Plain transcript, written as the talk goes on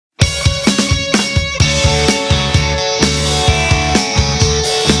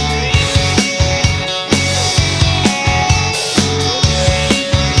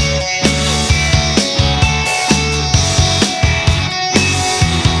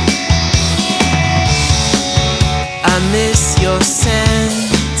miss your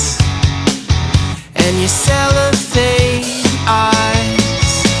scent and your cellophane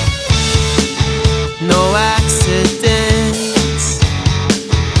eyes. No accidents,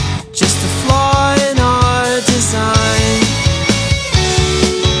 just a flaw in our design.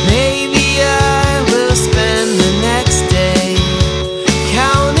 Maybe I will spend the next day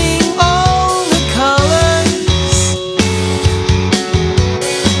counting all the colors.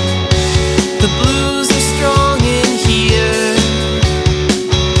 The blues are strong in here,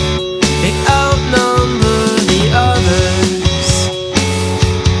 they outnumber the others.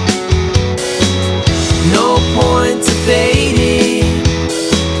 No point debating,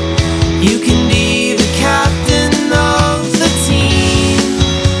 you can be the captain of the team.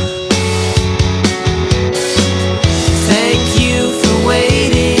 Thank you for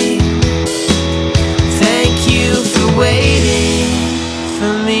waiting, thank you for waiting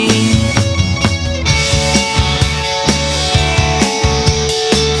for me.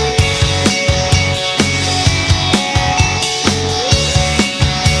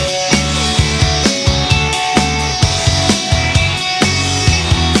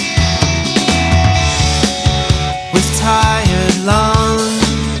 With tired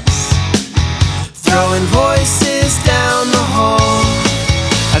lungs, throwing voices down the hall,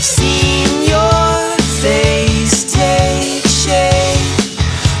 I've seen your face take shape,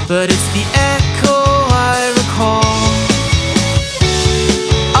 but it's the echo I recall.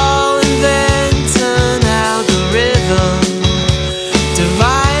 I'll invent an algorithm,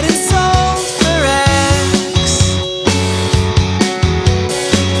 divide and solve for X,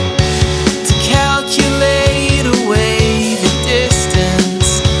 to calculate away the distance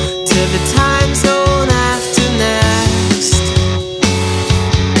to the time zone after next.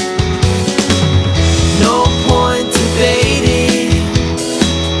 No point debating,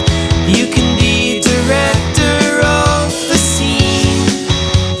 you can be director of the scene.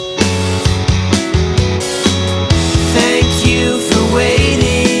 Thank you for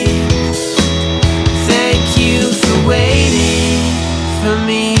waiting, thank you for waiting for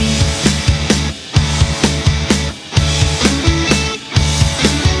me.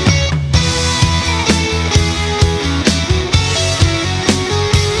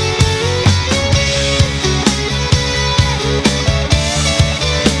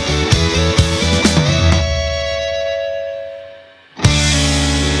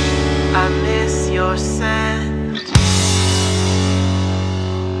 I miss your scent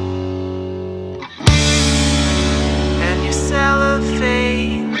and your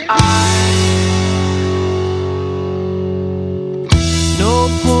cellophane eyes. No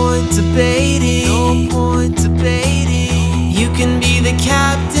point debating, you can be the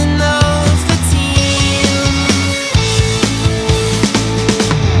captain